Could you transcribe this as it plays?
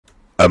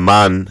A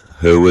man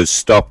who was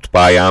stopped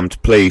by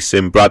armed police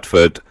in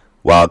Bradford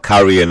while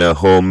carrying a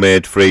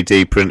homemade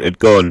 3D printed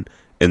gun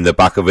in the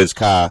back of his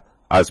car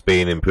has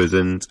been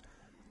imprisoned.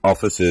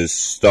 Officers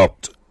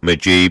stopped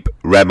Majeeb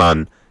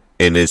Rehman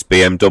in his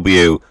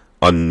BMW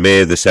on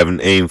May the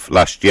 17th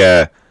last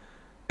year.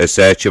 A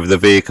search of the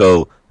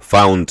vehicle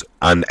found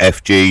an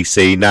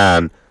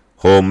FGC-9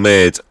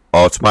 homemade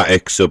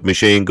automatic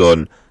submachine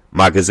gun,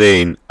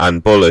 magazine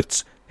and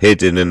bullets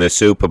hidden in a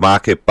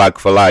supermarket bag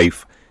for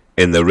life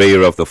in the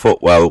rear of the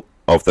footwell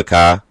of the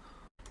car.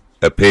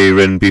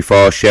 Appearing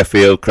before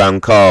Sheffield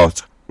Crown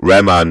Court,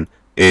 Rehman,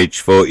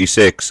 aged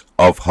 46,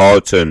 of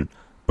Horton,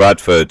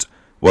 Bradford,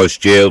 was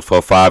jailed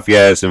for 5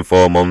 years and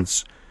 4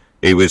 months.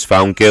 He was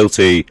found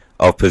guilty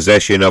of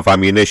possession of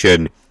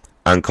ammunition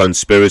and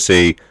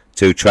conspiracy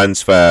to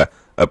transfer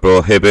a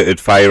prohibited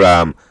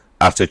firearm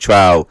at a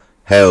trial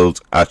held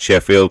at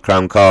Sheffield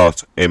Crown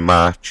Court in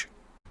March.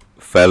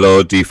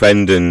 Fellow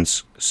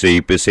defendants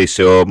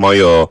Sibusiso,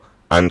 Moyo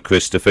and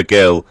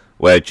Gill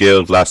were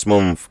jailed last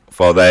month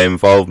for their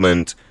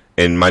involvement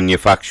in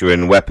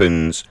manufacturing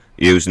weapons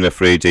using a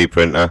 3D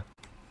printer.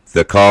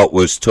 The court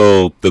was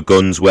told the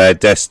guns were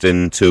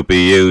destined to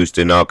be used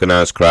in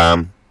organised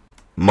crime.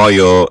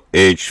 Moyo,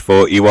 aged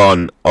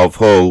 41, of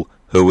Hull,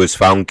 who was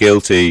found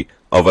guilty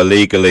of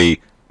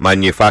illegally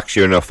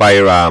manufacturing a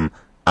firearm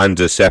and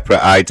a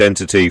separate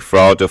identity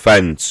fraud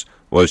offence,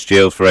 was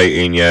jailed for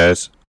 18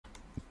 years.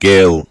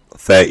 Gill,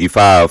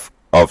 35,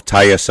 of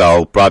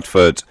Tyersall,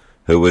 Bradford,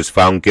 who was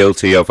found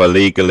guilty of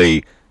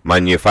illegally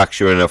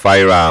manufacturing a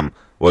firearm,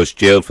 was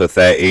jailed for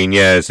 13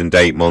 years and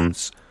 8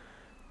 months.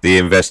 The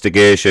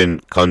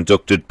investigation,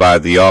 conducted by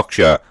the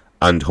Yorkshire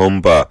and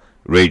Humber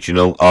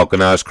Regional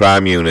Organised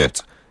Crime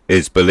Unit,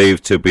 is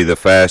believed to be the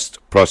first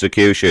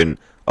prosecution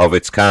of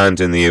its kind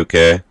in the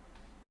UK.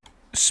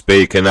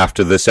 Speaking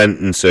after the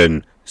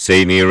sentencing,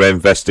 Senior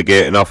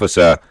Investigating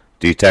Officer,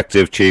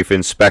 Detective Chief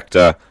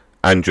Inspector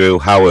Andrew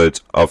Howard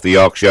of the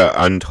Yorkshire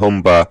and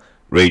Humber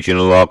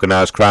Regional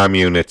Organised Crime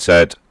Unit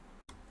said,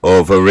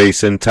 "Over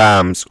recent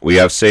times we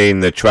have seen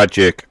the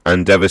tragic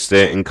and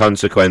devastating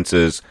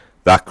consequences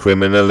that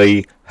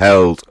criminally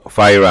held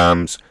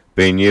firearms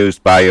being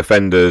used by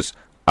offenders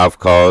have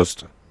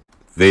caused.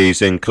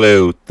 These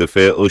include the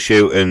fatal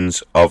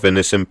shootings of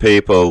innocent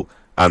people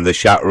and the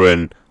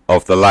shattering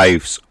of the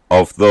lives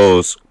of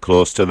those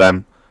close to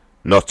them,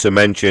 not to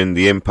mention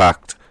the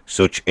impact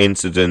such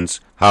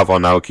incidents have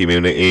on our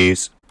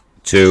communities."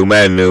 2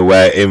 men who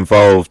were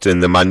involved in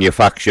the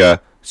manufacture,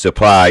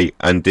 supply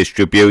and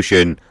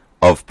distribution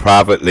of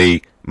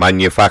privately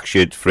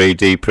manufactured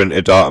 3D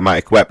printed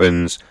automatic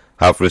weapons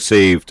have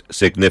received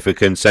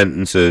significant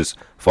sentences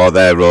for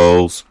their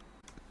roles.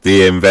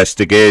 The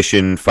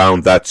investigation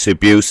found that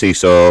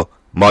Sibusiso,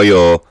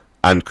 Moyo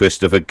and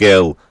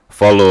Gill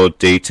followed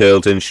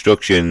detailed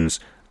instructions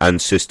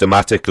and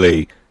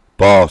systematically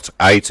bought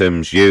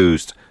items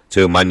used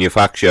to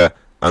manufacture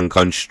and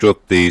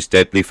construct these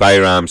deadly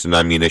firearms and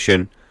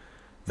ammunition.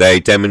 They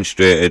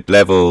demonstrated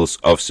levels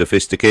of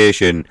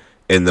sophistication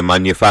in the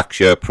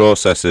manufacture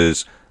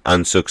processes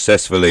and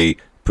successfully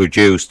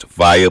produced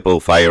viable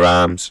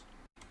firearms.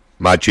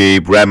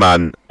 Majeeb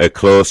Rehman, a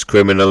close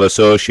criminal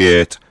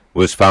associate,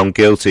 was found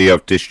guilty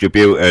of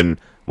distributing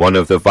one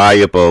of the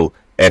viable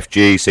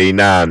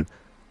FGC-9,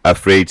 a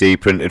 3D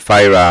printed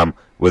firearm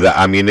with an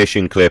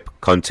ammunition clip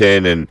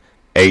containing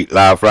 8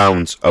 live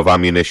rounds of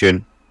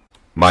ammunition.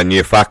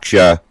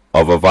 Manufacture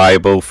of a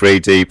viable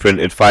 3D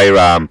printed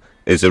firearm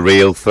is a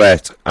real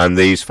threat, and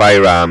these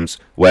firearms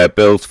were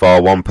built for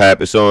one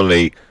purpose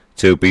only: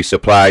 to be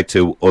supplied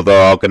to other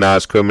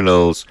organised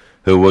criminals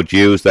who would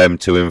use them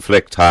to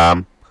inflict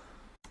harm.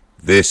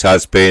 This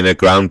has been a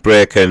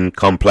groundbreaking,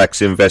 complex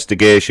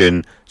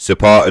investigation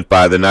supported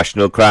by the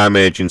National Crime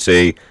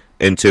Agency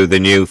into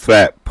the new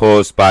threat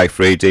posed by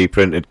 3D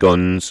printed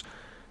guns.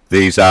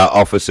 These are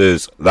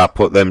officers that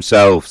put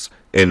themselves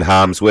in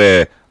harm's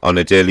way on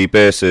a daily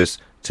basis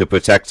to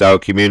protect our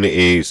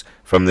communities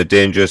from the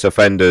dangerous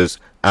offenders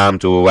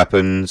armed with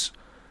weapons.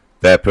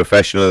 Their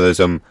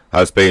professionalism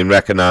has been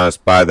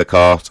recognised by the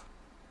court.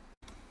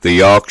 The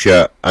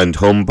Yorkshire and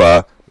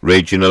Humber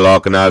Regional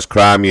Organised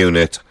Crime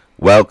Unit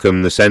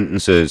welcome the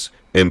sentences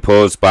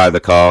imposed by the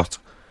court.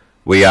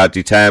 We are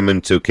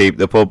determined to keep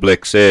the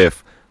public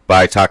safe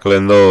by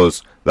tackling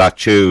those that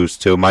choose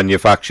to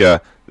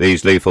manufacture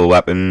these lethal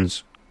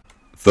weapons.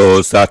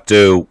 Those that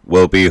do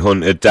will be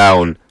hunted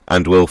down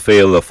and will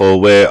feel the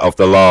full weight of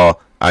the law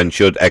and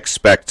should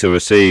expect to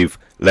receive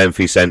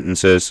lengthy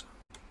sentences.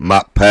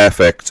 Matt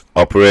Perfect,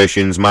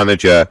 Operations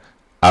Manager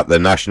at the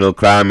National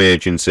Crime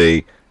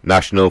Agency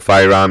National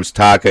Firearms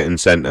Targeting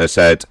Centre,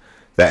 said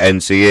the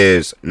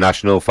NCA's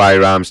National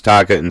Firearms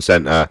Targeting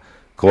Centre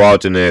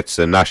coordinates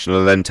the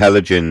national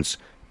intelligence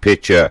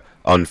picture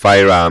on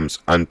firearms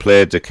and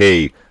played a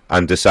key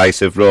and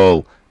decisive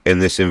role in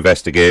this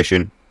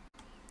investigation.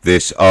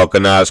 This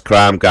organised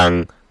crime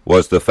gang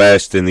was the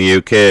first in the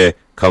UK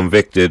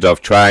convicted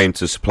of trying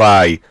to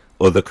supply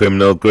other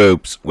criminal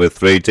groups with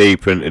 3D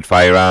printed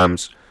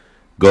firearms.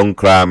 Gun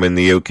crime in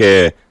the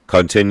UK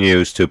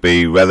continues to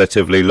be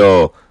relatively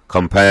low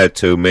compared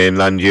to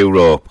mainland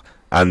Europe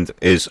and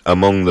is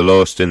among the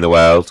lowest in the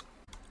world.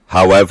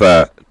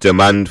 However,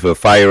 demand for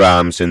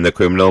firearms in the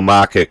criminal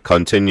market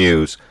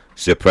continues,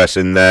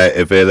 suppressing their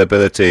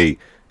availability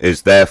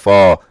is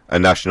therefore a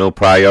national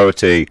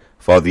priority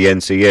for the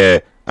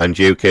NCA and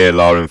UK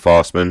law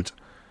enforcement.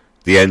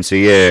 The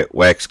NCA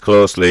works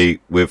closely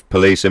with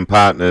policing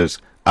partners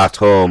at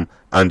home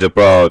and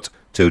abroad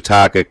to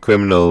target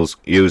criminals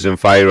using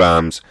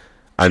firearms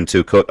and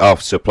to cut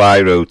off supply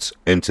routes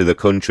into the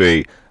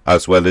country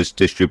as well as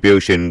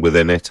distribution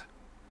within it.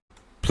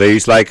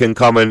 Please like and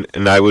comment,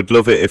 and I would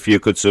love it if you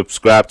could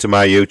subscribe to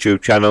my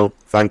YouTube channel.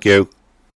 Thank you.